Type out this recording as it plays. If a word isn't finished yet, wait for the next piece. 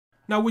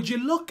Now, would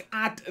you look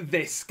at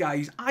this,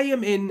 guys? I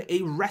am in a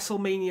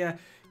WrestleMania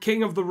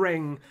King of the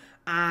Ring,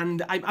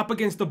 and I'm up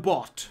against a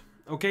bot.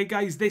 Okay,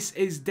 guys, this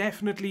is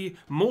definitely,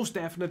 most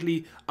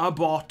definitely, a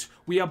bot.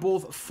 We are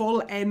both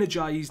full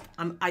energized,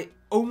 and I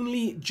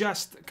only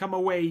just come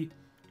away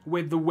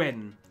with the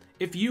win.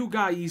 If you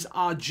guys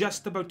are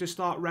just about to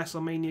start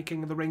WrestleMania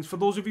King of the Rings, for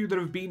those of you that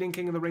have been in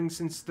King of the Rings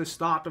since the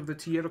start of the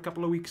tier a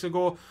couple of weeks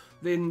ago,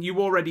 then you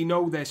already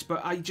know this,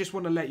 but I just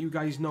want to let you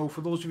guys know, for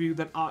those of you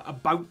that are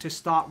about to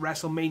start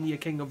WrestleMania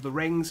King of the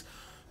Rings,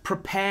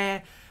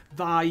 prepare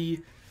thy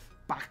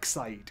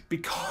backside,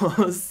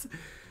 because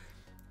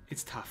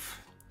it's tough.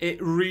 It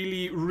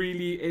really,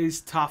 really is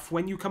tough.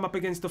 When you come up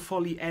against a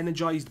fully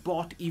energized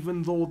bot,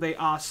 even though they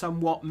are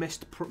somewhat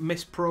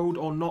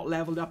misproed or not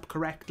leveled up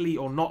correctly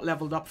or not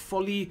leveled up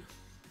fully,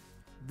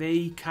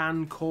 they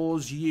can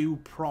cause you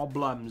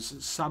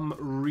problems. Some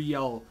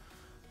real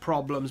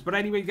problems. But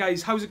anyway,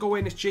 guys, how's it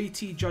going? It's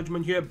JT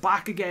Judgment here,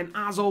 back again,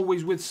 as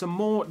always, with some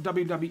more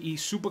WWE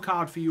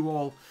Supercard for you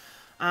all.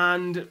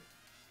 And,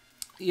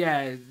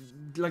 yeah,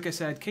 like I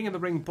said, King of the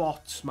Ring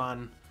bots,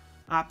 man.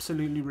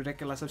 Absolutely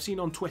ridiculous. I've seen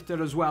on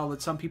Twitter as well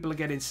that some people are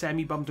getting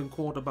semi-bumped and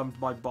quarter-bumped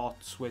by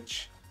bots,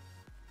 which,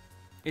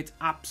 it's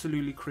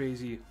absolutely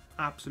crazy.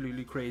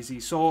 Absolutely crazy.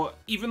 So,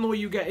 even though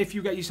if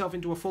you get yourself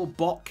into a full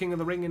bot King of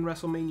the Ring in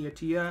WrestleMania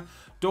tier,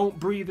 don't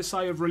breathe a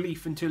sigh of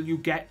relief until you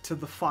get to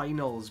the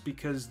finals,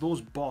 because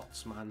those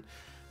bots, man,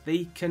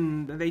 they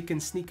can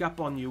sneak up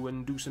on you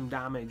and do some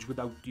damage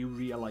without you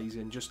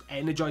realizing. Just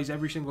energize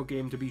every single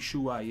game to be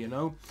sure, you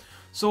know?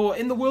 So,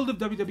 in the world of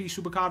WWE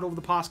Supercard over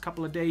the past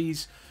couple of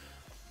days,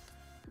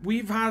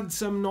 we've had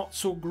some not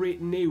so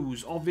great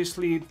news.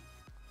 Obviously,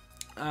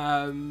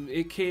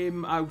 it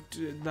came out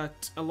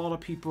that a lot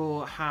of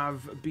people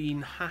have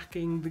been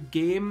hacking the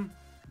game,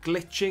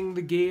 glitching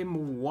the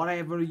game,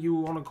 whatever you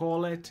want to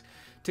call it,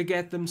 to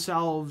get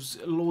themselves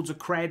loads of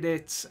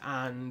credits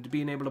and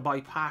being able to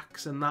buy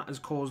packs, and that has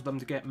caused them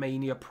to get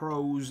Mania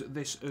Pros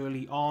this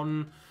early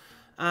on.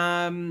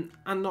 And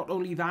not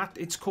only that,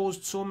 it's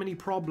caused so many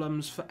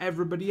problems for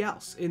everybody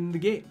else in the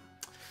game.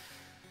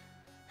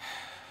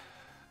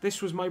 This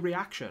was my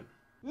reaction.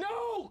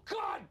 No!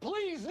 God,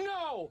 please,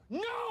 no!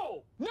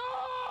 No! No!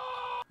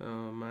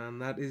 Oh man,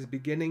 that is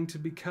beginning to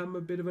become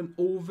a bit of an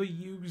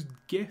overused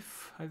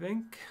GIF, I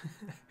think.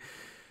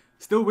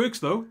 Still works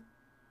though.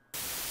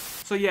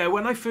 So yeah,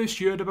 when I first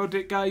heard about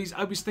it, guys,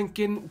 I was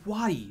thinking,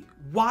 why?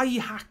 Why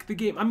hack the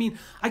game? I mean,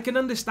 I can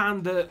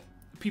understand that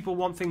people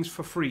want things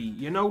for free,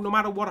 you know? No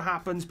matter what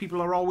happens,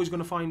 people are always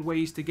going to find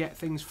ways to get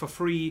things for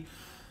free.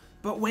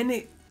 But when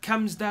it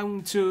comes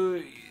down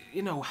to,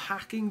 you know,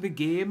 hacking the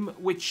game,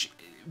 which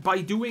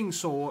by doing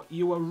so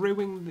you are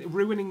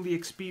ruining the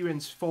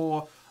experience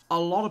for a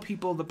lot of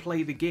people that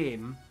play the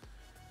game,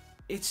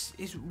 it's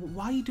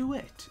why do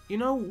it? You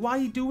know,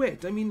 why do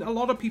it? I mean, a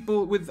lot of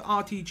people with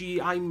RTG,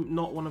 I'm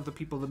not one of the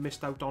people that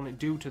missed out on it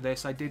due to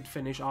this. I did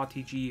finish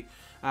RTG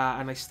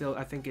and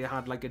I think it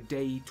had like a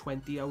day,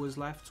 20 hours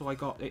left, so I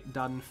got it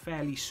done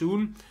fairly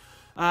soon.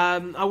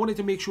 I wanted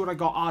to make sure I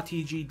got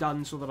RTG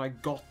done so that I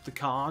got the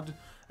card.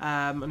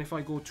 And if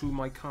I go to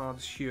my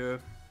cards here,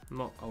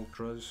 not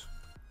Ultras,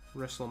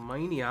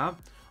 WrestleMania,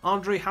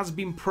 Andre has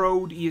been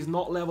pro'd. He is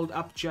not leveled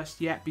up just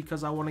yet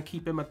because I want to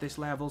keep him at this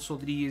level so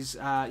that he is,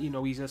 you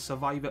know, he's a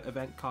Survivor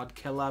event card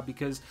killer,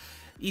 because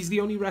he's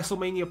the only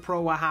WrestleMania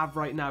Pro I have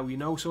right now, you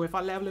know? So if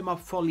I level him up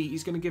fully,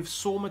 he's going to give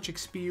so much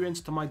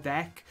experience to my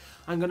deck.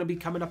 I'm going to be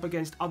coming up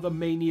against other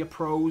Mania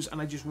Pros,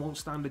 and I just won't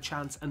stand a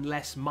chance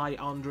unless my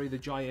Andre the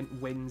Giant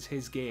wins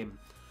his game.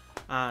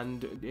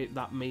 And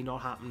that may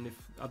not happen if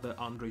other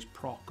Andres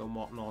proc and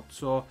whatnot.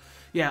 So,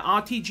 yeah,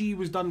 RTG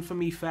was done for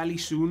me fairly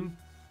soon.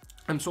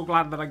 I'm so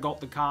glad that I got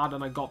the card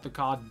and I got the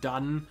card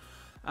done.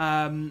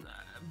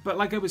 But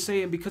like I was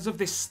saying, because of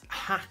this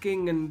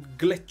hacking and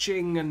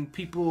glitching and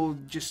people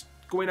just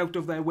going out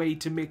of their way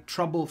to make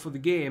trouble for the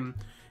game,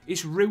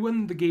 it's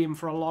ruined the game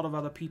for a lot of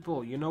other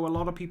people. You know, a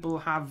lot of people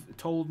have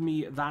told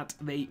me that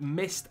they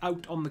missed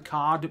out on the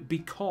card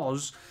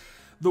because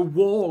the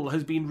wall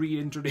has been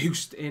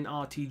reintroduced in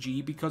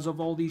RTG because of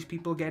all these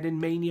people getting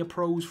Mania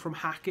Pros from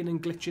hacking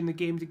and glitching the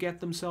game to get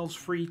themselves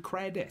free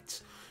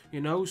credits. You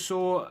know,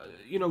 so,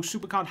 you know,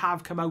 Supercard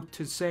have come out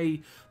to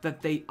say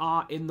that they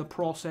are in the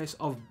process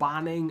of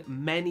banning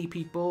many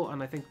people,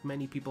 and I think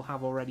many people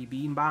have already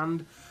been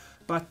banned.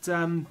 But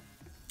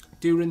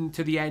during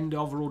to the end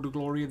of Road to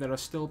Glory, there are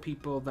still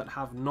people that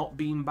have not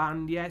been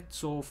banned yet,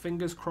 so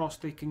fingers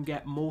crossed they can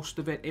get most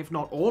of it, if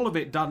not all of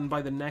it, done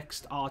by the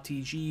next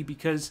RTG,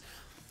 because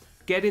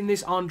getting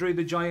this Andre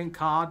the Giant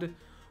card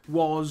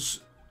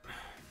was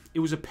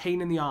a pain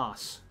in the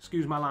arse.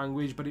 Excuse my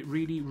language, but it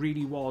really,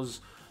 really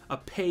was a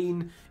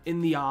pain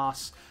in the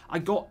arse. I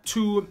got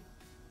to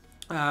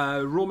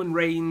Roman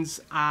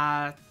Reigns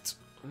at,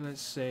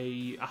 let's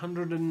say,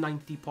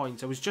 190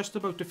 points. I was just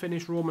about to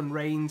finish Roman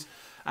Reigns.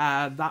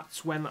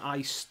 That's when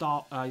I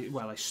stopped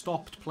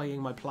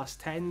playing my plus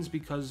 10s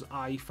because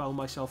I found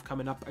myself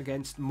coming up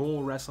against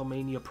more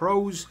WrestleMania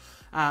Pros,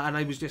 and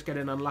I was just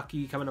getting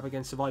unlucky coming up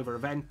against Survivor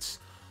events.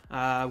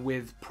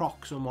 with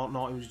procs and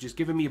whatnot. It was just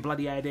giving me a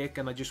bloody headache,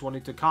 and I just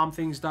wanted to calm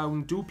things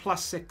down, do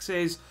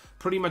 +6s,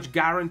 pretty much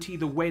guarantee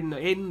the win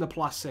in the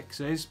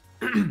 +6s,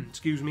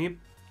 excuse me,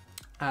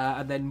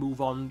 and then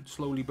move on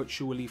slowly but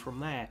surely from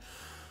there.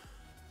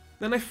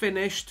 Then I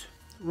finished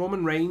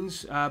Roman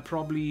Reigns,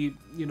 probably,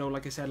 you know,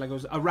 like I said, like I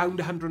was around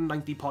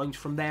 190 points.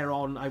 From there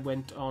on, I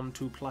went on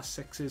to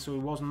 +6s, so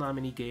it wasn't that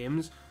many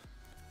games.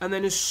 And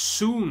then as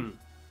soon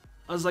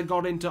as I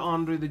got into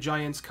Andre the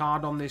Giant's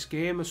card on this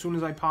game, as soon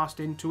as I passed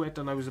into it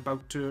and I was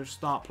about to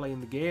start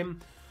playing the game,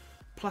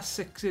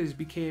 +6s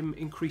became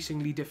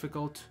increasingly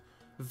difficult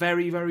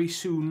very, very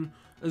soon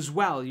as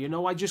well. You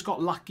know, I just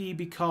got lucky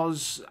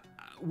because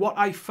what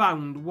I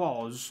found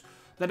was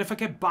that if I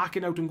kept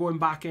backing out and going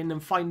back in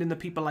and finding the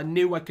people I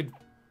knew I could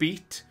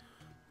beat,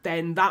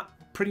 then that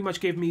pretty much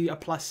gave me a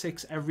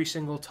 +6 every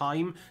single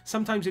time.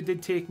 Sometimes it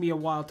did take me a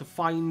while to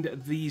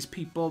find these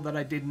people that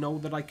I did know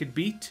that I could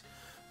beat,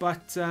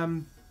 but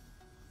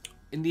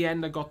in the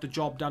end I got the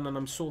job done, and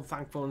I'm so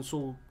thankful and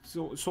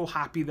so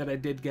happy that I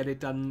did get it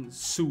done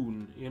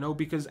soon, you know,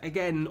 because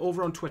again,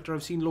 over on Twitter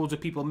I've seen loads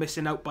of people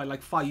missing out by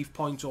like 5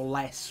 points or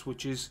less,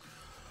 which is,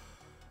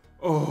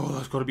 oh,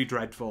 that's got to be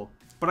dreadful.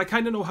 But I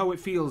kind of know how it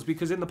feels,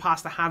 because in the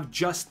past I have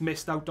just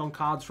missed out on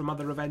cards from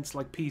other events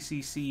like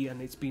PCC,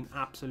 and it's been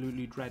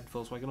absolutely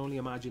dreadful. So I can only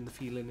imagine the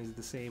feeling is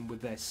the same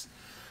with this.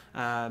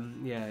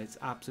 Yeah, it's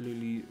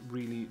absolutely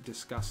really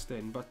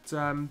disgusting. But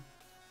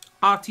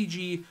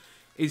RTG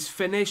is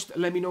finished.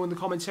 Let me know in the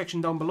comment section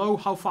down below,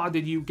 how far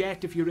did you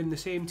get, if you're in the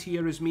same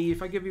tier as me.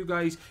 If I give you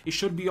guys, it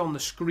should be on the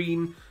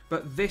screen,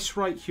 but this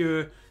right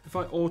here, if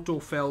I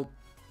autofill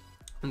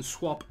and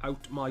swap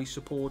out my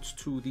supports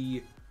to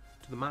the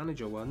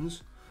manager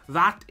ones,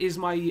 that is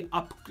my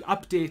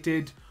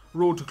updated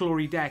Road to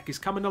Glory deck. Is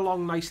coming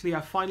along nicely.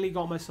 I finally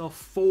got myself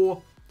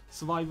 4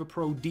 Survivor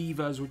Pro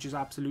Divas, which is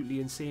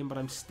absolutely insane, but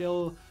I'm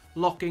still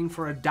looking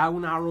for a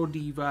down arrow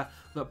diva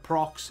that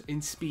procs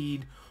in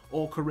speed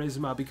or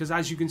charisma, because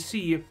as you can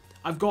see,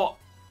 I've got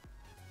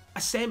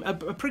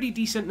a pretty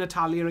decent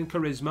Natalia in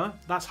charisma.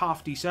 That's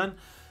half decent.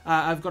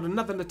 I've got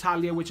another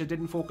Natalia which I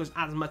didn't focus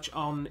as much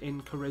on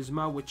in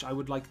charisma, which I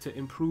would like to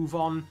improve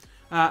on.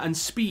 And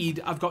speed,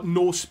 I've got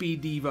no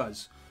speed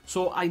divas.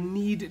 So I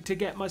need to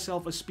get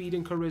myself a speed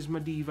and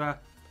charisma diva,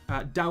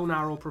 down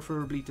arrow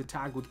preferably, to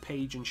tag with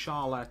Paige and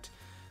Charlotte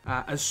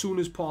as soon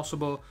as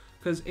possible.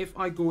 Because if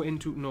I go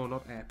into, no,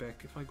 not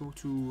Epic, if I go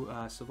to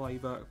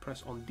Survivor,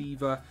 press on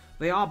Diva,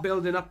 they are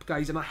building up,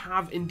 guys, and I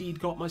have indeed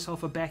got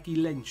myself a Becky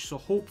Lynch. So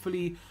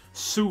hopefully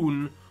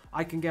soon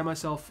I can get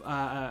myself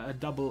a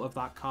double of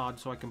that card,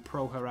 so I can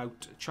pro her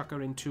out, chuck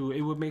her into.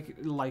 It would make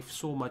life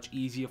so much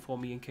easier for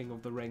me in King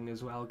of the Ring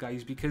as well,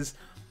 guys, because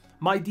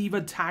my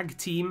diva tag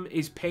team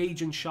is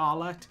Paige and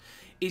Charlotte,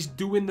 is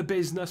doing the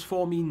business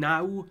for me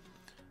now.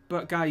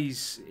 But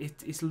guys,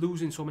 it's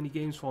losing so many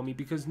games for me,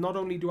 because not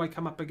only do I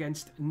come up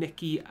against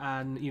Nikki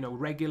and, you know,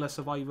 regular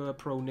Survivor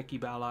Pro Nikki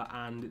Bella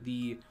and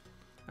the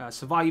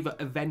Survivor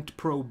Event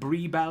Pro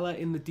Brie Bella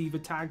in the diva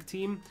tag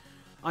team,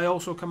 I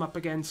also come up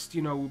against,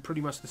 you know, pretty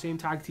much the same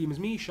tag team as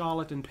me,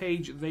 Charlotte and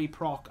Paige. They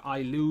proc,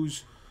 I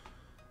lose.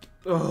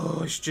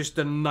 Oh, it's just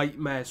a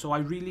nightmare. So I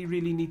really,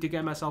 really need to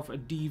get myself a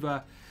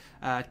diva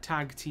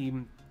tag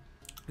team,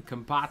 a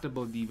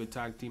compatible diva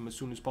tag team as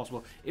soon as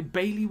possible. If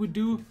Bailey would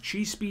do,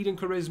 she's speed and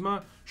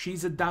charisma,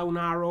 she's a down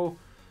arrow.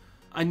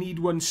 I need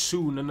one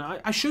soon, and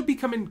I should be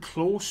coming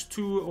close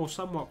to, or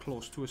somewhat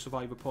close to, a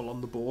Survivor pull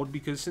on the board,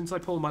 because since I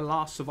pulled my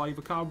last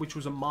Survivor card, which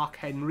was a Mark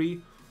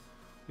Henry,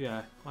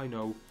 yeah, I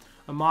know,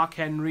 a Mark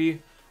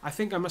Henry, I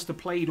think I must have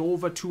played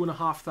over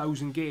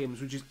 2,500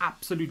 games, which is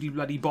absolutely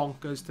bloody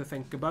bonkers to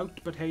think about,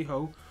 but hey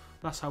ho,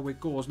 that's how it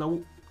goes. Now,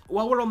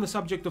 while we're on the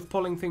subject of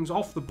pulling things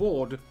off the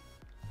board,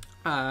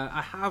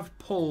 I have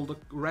pulled a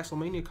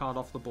WrestleMania card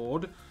off the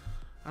board,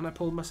 and I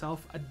pulled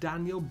myself a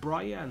Daniel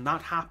Bryan.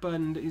 That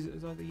happened, is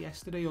either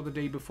yesterday or the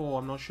day before,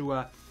 I'm not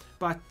sure.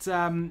 But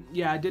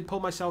yeah, I did pull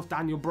myself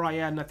Daniel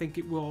Bryan. I think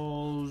it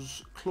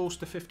was close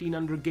to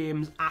 1,500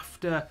 games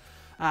after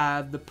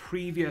the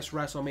previous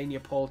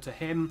WrestleMania pull to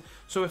him.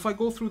 So if I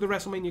go through the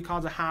WrestleMania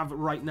cards I have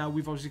right now,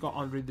 we've obviously got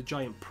Andre the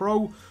Giant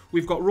Pro.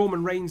 We've got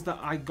Roman Reigns that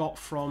I got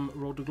from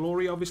Road to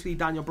Glory, obviously.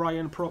 Daniel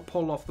Bryan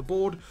pull off the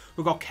board.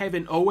 We've got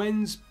Kevin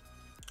Owens,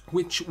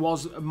 which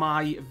was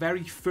my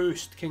very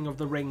first King of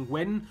the Ring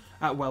win.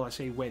 Well, I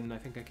say win, I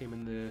think I came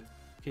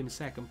in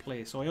second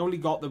place. So I only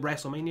got the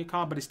WrestleMania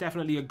card, but it's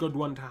definitely a good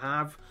one to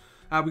have.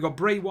 We got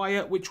Bray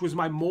Wyatt, which was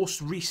my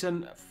most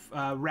recent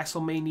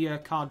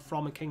WrestleMania card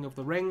from a King of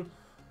the Ring.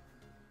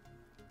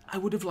 I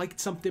would have liked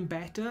something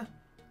better,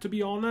 to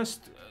be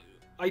honest.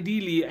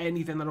 Ideally,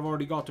 anything that I've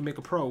already got to make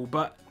a pro,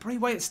 but Bray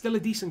Wyatt's still a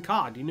decent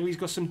card. You know, he's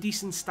got some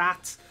decent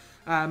stats.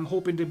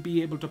 Hoping to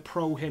be able to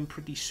pro him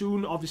pretty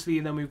soon, obviously.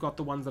 And then we've got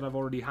the ones that I've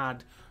already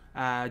had.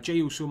 Jey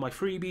Uso, my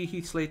freebie,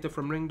 Heath Slater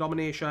from Ring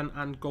Domination,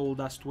 and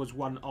Goldust was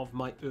one of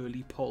my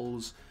early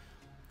pulls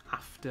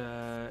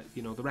after,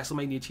 you know, the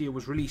WrestleMania tier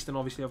was released. And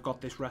obviously I've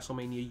got this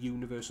WrestleMania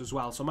universe as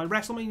well. So my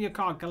WrestleMania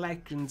card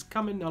collection's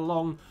coming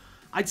along,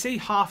 I'd say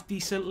half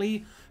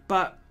decently,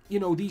 but you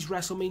know, these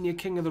WrestleMania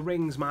King of the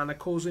Rings, man, are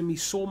causing me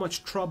so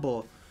much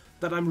trouble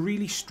that I'm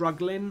really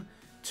struggling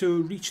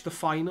to reach the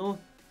final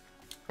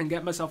and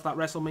get myself that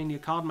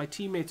WrestleMania card. My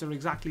teammates are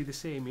exactly the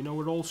same. You know,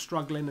 we're all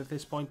struggling at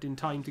this point in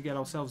time to get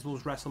ourselves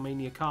those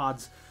WrestleMania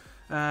cards.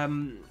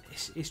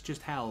 It's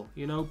just hell,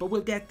 you know. But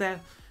we'll get there.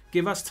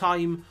 Give us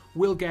time.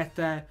 We'll get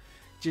there.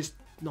 Just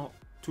not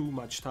too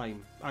much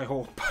time, I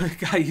hope,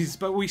 guys.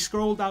 But we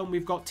scroll down.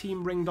 We've got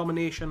Team Ring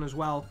Domination as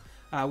well,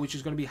 which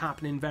is going to be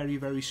happening very,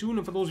 very soon.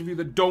 And for those of you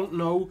that don't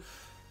know,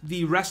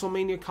 the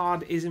WrestleMania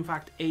card is in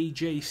fact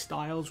AJ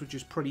Styles, which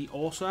is pretty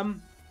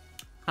awesome.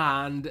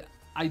 And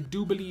I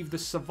do believe the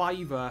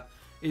survivor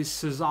is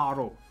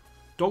Cesaro.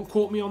 Don't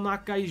quote me on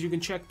that, guys. You can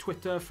check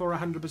Twitter for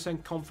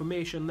 100%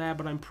 confirmation there,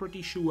 but I'm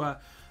pretty sure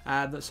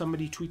that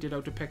somebody tweeted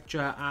out a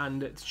picture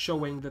and it's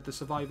showing that the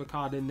survivor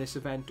card in this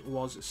event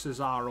was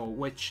Cesaro,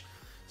 which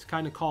is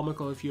kind of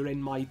comical if you're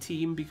in my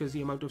team, because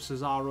the amount of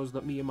Cesaros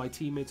that me and my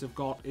teammates have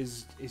got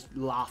is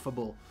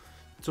laughable.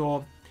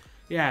 So,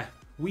 yeah,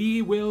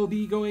 we will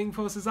be going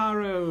for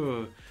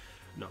Cesaro.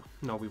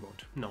 No, we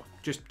won't. No,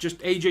 just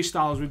AJ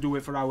Styles will do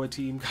it for our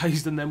team,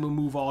 guys, and then we'll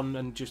move on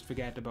and just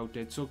forget about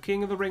it. So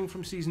King of the Ring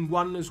from Season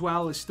 1 as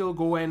well is still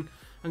going.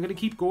 I'm going to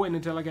keep going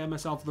until I get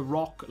myself the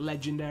Rock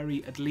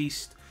Legendary at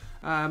least.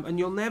 And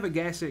you'll never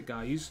guess it,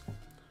 guys.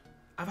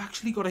 I've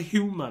actually got a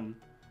human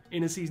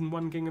in a Season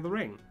 1 King of the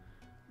Ring.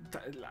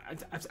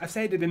 I've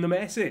said it in the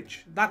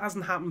message. That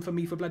hasn't happened for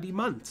me for bloody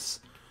months.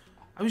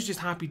 I was just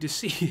happy to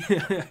see.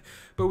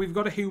 But we've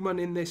got a human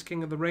in this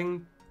King of the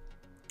Ring.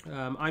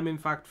 I'm in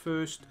fact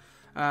first,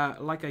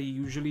 like I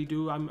usually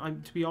do.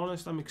 I'm to be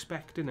honest, I'm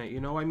expecting it, you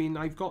know. I mean,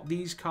 I've got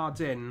these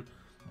cards in.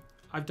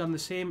 I've done the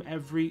same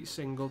every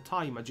single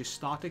time. I just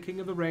start a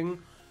King of the Ring,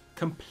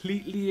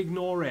 completely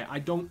ignore it. I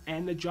don't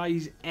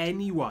energize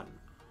anyone,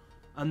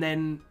 and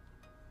then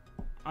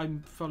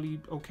I'm fully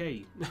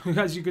okay.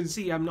 As you can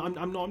see, I'm not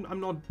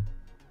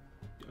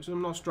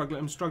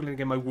struggling. I'm struggling to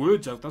get my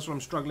words out. That's what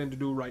I'm struggling to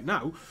do right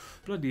now.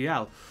 Bloody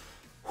hell.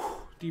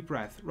 Deep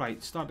breath.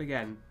 Right, start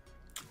again.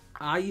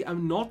 I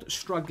am not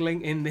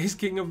struggling in this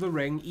King of the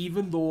Ring,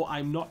 even though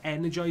I'm not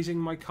energizing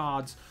my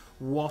cards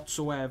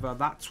whatsoever.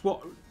 That's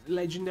what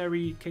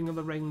Legendary King of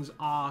the Rings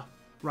are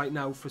right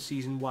now for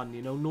Season 1,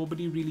 you know.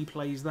 Nobody really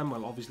plays them.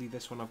 Well, obviously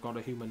this one I've got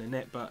a human in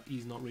it, but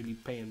he's not really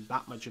paying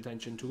that much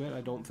attention to it, I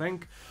don't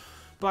think.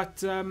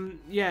 But,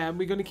 yeah,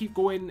 we're going to keep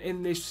going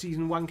in this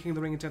Season 1 King of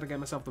the Ring until I get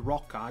myself the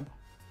Rock card.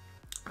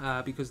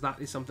 Because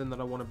that is something that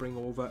I want to bring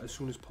over as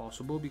soon as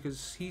possible,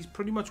 because he's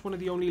pretty much one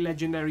of the only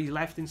legendaries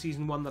left in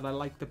Season 1 that I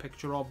like the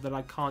picture of that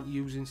I can't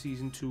use in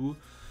Season 2.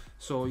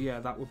 So yeah,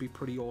 that would be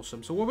pretty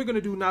awesome. So what we're going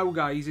to do now,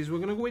 guys, is we're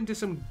going to go into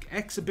some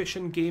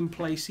exhibition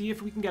gameplay, see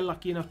if we can get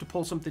lucky enough to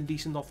pull something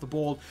decent off the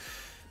board.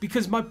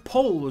 Because my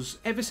pulls,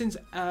 ever since,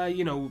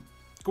 you know,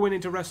 going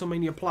into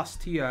WrestleMania Plus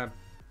tier,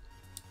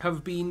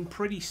 have been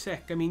pretty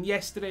sick. I mean,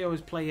 yesterday I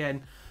was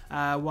playing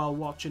while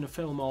watching a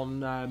film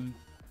on...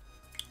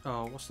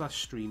 oh, what's that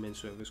streaming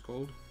service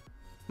called?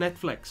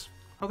 Netflix.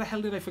 How the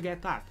hell did I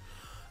forget that?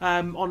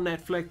 On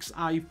Netflix,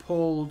 I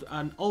pulled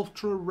an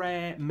ultra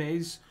rare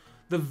Miz.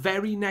 The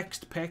very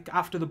next pick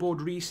after the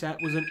board reset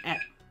was an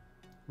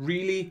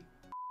Really?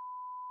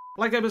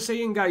 Like I was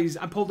saying, guys,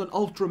 I pulled an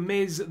ultra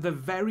Miz. The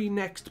very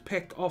next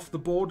pick off the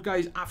board,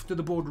 guys, after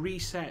the board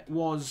reset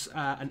was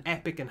an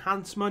epic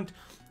enhancement.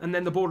 And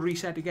then the board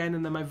reset again,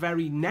 and then my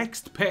very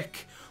next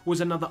pick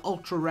was another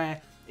ultra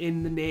rare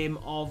in the name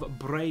of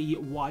Bray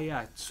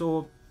Wyatt.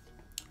 So,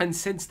 and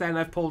since then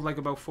I've pulled like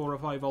about 4 or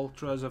 5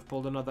 ultras. I've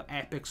pulled another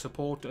epic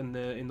support in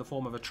the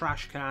form of a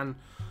trash can,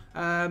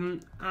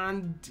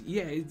 and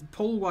yeah,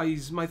 pull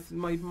wise my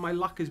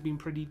luck has been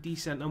pretty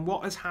decent. And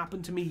what has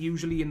happened to me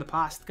usually in the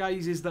past,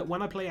 guys, is that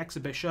when I play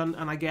exhibition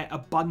and I get a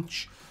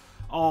bunch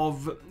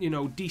of, you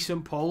know,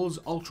 decent pulls,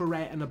 ultra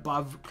rare and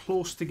above,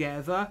 close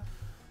together,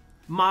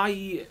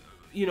 my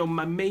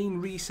main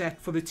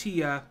reset for the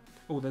tier.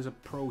 Oh, there's a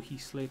pro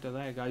Heath Slater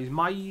there, guys.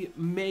 My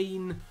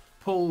main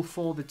pull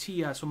for the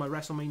tier, so my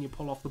WrestleMania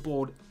pull off the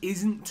board,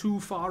 isn't too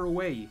far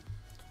away.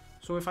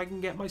 So if I can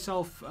get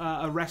myself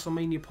a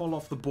WrestleMania pull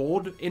off the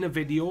board in a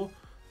video,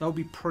 that would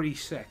be pretty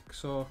sick.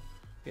 So,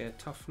 yeah,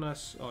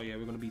 toughness. Oh, yeah,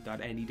 we're going to beat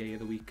that any day of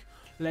the week.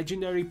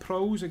 Legendary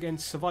pros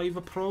against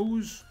Survivor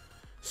pros.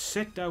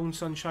 Sit down,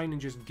 sunshine,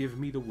 and just give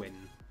me the win.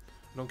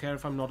 I don't care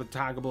if I'm not a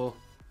taggable,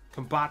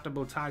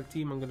 compatible tag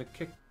team. I'm going to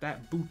kick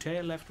that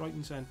booty left, right,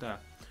 and centre.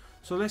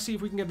 So let's see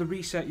if we can get the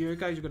reset here,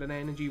 guys. We've got an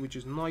energy, which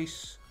is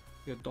nice.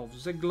 We got Dolph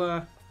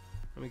Ziggler.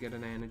 And we get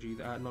an energy,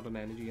 not an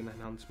energy, an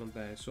enhancement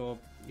there. So,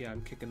 yeah,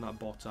 I'm kicking that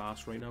bot's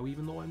ass right now,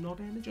 even though I'm not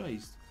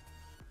energized.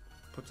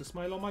 Puts a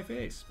smile on my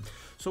face.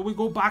 So we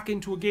go back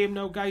into a game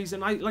now, guys.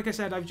 And like I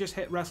said, I've just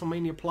hit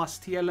WrestleMania Plus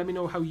tier. Let me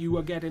know how you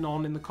are getting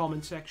on in the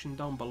comment section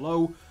down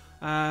below.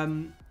 Are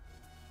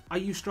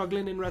you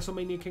struggling in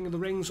WrestleMania King of the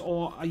Rings,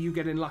 or are you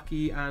getting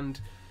lucky and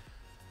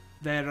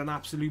they're an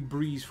absolute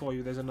breeze for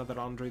you? There's another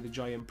Andre the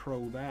Giant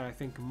Pro there. I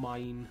think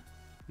mine...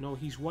 No,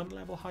 he's 1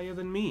 level higher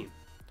than me.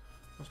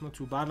 That's not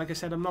too bad. Like I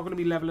said, I'm not going to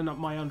be leveling up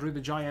my Andre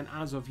the Giant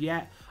as of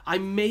yet. I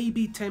may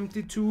be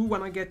tempted to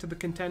when I get to the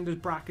contenders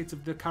brackets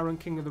of the current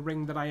King of the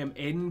Ring that I am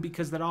in,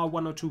 because there are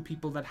 1 or 2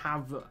 people that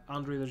have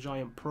Andre the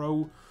Giant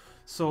Pro.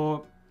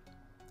 So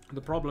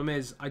the problem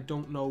is I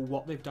don't know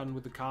what they've done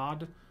with the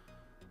card.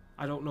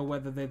 I don't know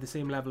whether they're the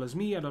same level as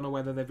me. I don't know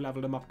whether they've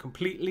leveled him up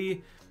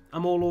completely.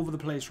 I'm all over the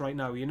place right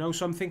now, you know.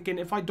 So I'm thinking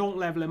if I don't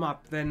level him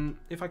up, then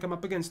if I come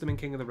up against him in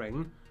King of the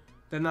Ring,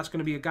 then that's going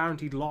to be a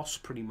guaranteed loss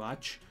pretty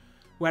much.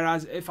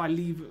 Whereas if I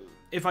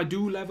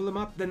do level him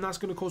up, then that's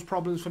going to cause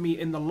problems for me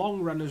in the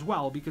long run as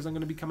well, because I'm going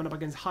to be coming up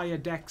against higher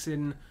decks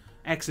in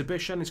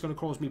Exhibition. It's going to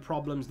cause me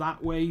problems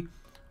that way.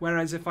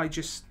 Whereas if I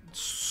just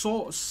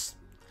somewhat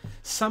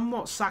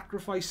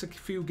sacrifice a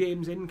few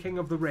games in King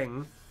of the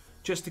Ring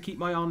just to keep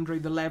my Andre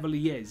the level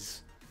he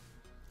is,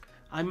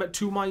 I'm at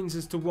 2 minds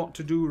as to what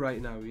to do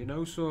right now, you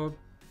know. So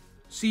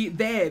see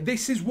there,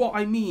 this is what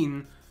I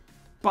mean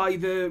by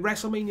the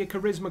WrestleMania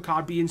Charisma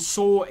card being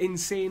so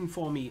insane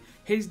for me.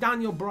 Here's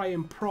Daniel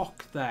Bryan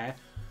proc there,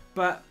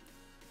 but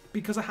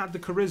because I had the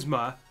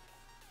Charisma,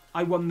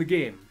 I won the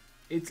game.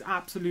 It's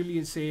absolutely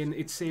insane.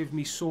 It saved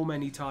me so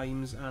many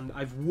times, and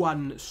I've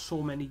won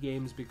so many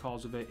games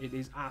because of it. It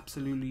is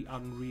absolutely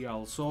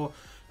unreal. So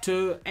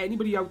to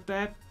anybody out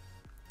there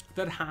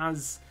that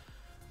has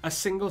a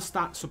single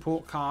stat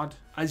support card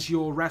as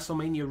your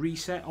WrestleMania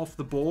reset off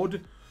the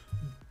board,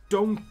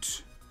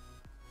 don't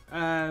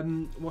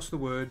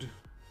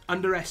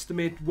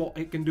underestimate what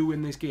it can do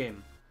in this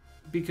game,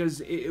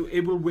 because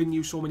it will win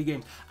you so many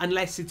games,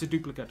 unless it's a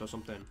duplicate or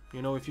something,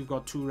 you know. If you've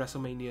got 2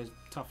 WrestleMania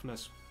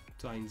toughness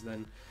signs,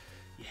 then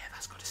yeah,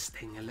 that's got to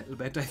sting a little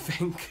bit, I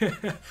think.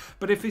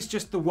 But if it's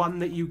just the one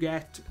that you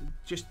get,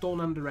 just don't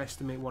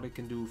underestimate what it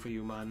can do for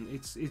you, man.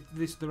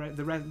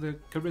 The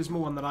Charisma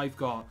one that I've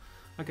got,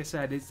 like I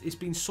said, it's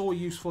been so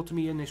useful to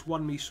me, and it's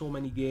won me so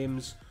many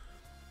games.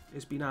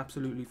 It's been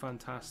absolutely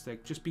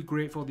fantastic. Just be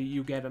grateful that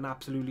you get an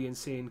absolutely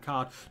insane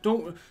card.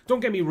 Don't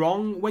get me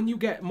wrong, when you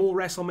get more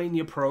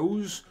WrestleMania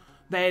Pros,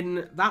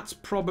 then that's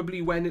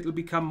probably when it'll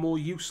become more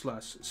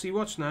useless. See,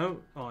 watch now.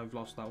 Oh, I've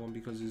lost that one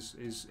because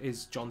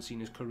his John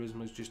Cena's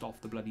Charisma is just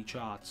off the bloody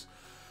charts.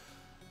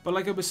 But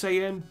like I was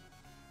saying,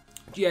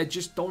 yeah,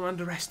 just don't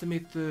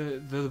underestimate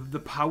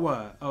the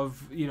power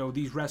of, you know,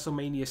 these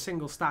WrestleMania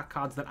single stat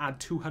cards that add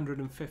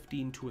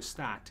 215 to a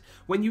stat.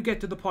 When you get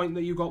to the point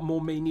that you got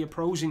more Mania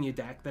Pros in your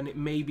deck, then it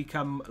may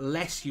become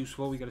less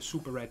useful. We got a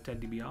super red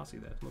Ted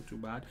DiBiase there, not too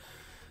bad.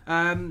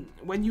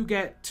 When you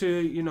get to,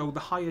 you know,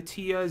 the higher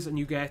tiers and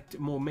you get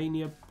more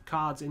Mania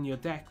cards in your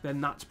deck, then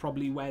that's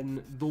probably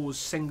when those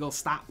single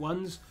stat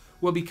ones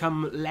will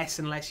become less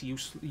and less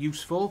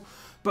useful.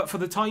 But for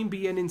the time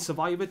being in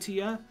Survivor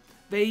tier,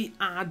 they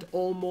add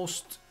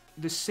almost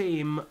the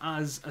same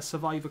as a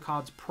Survivor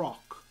card's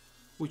proc,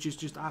 which is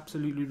just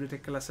absolutely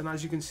ridiculous. And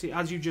as you can see,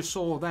 as you just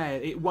saw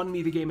there, it won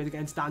me the game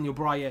against Daniel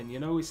Bryan. You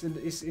know,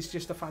 it's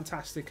just a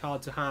fantastic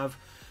card to have,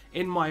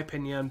 in my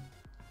opinion.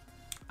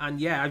 And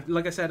yeah,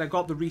 like I said, I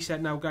got the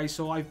reset now, guys.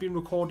 So I've been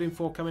recording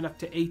for coming up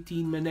to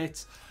 18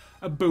 minutes.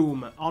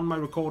 Boom, on my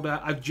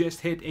recorder, I've just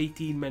hit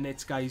 18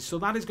 minutes, guys. So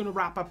that is going to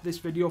wrap up this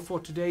video for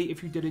today.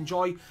 If you did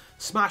enjoy,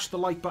 smash the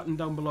like button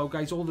down below,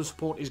 guys. All the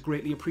support is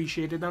greatly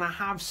appreciated. And I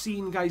have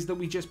seen, guys, that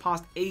we just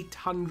passed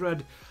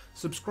 800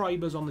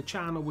 subscribers on the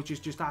channel, which is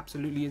just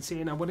absolutely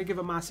insane. I want to give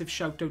a massive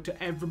shout out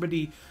to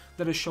everybody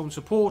that has shown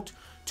support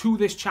to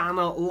this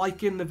channel,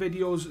 liking the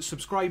videos,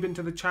 subscribing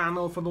to the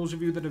channel. For those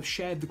of you that have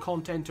shared the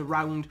content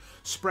around,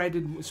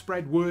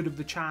 spread word of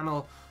the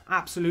channel,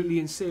 absolutely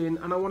insane.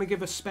 And I want to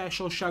give a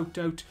special shout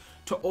out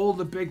to all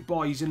the big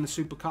boys in the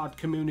Supercard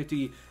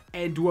community: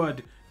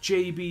 Edward,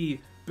 JB,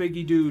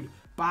 Biggie Dude,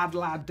 Bad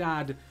Lad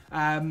Dad,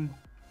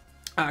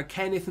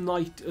 Kenneth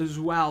Knight as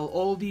well.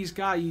 All these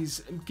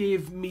guys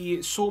gave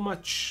me so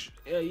much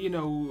you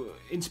know,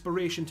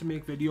 inspiration to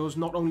make videos.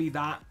 Not only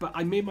that, but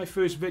I made my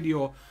first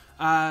video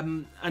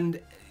and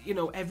you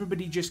know,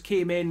 everybody just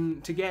came in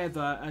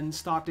together and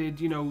started,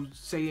 you know,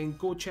 saying,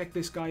 go check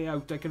this guy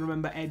out. I can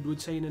remember Edward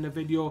saying in a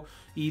video,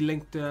 he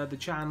linked the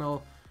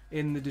channel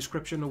in the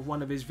description of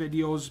one of his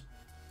videos.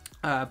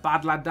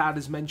 Bad Lad Dad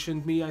has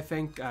mentioned me, I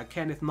think.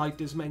 Kenneth Knight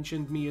has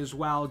mentioned me as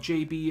well.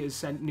 JB has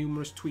sent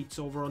numerous tweets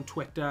over on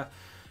Twitter.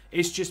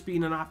 It's just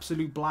been an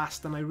absolute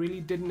blast, and I really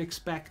didn't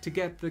expect to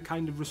get the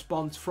kind of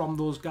response from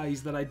those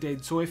guys that I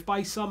did. So if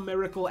by some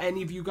miracle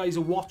any of you guys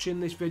are watching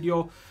this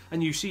video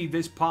and you see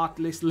this part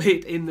list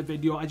late in the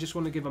video, I just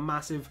want to give a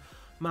massive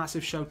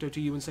shout out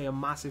to you and say a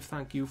massive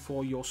thank you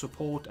for your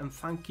support, and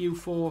thank you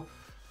for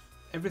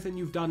everything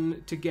you've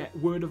done to get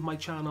word of my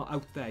channel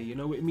out there. You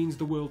know, it means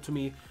the world to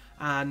me.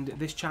 And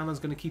this channel is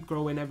going to keep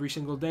growing every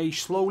single day.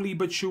 Slowly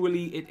but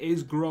surely, it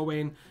is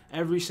growing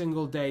every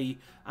single day.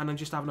 And I'm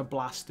just having a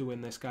blast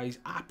doing this, guys.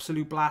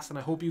 Absolute blast. And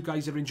I hope you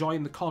guys are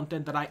enjoying the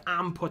content that I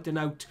am putting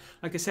out.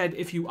 Like I said,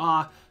 if you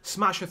are,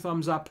 smash a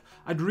thumbs up.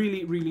 I'd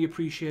really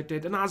appreciate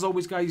it. And as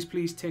always, guys,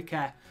 please take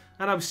care.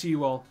 And I'll see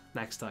you all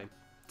next time.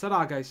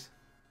 Ta-da, guys.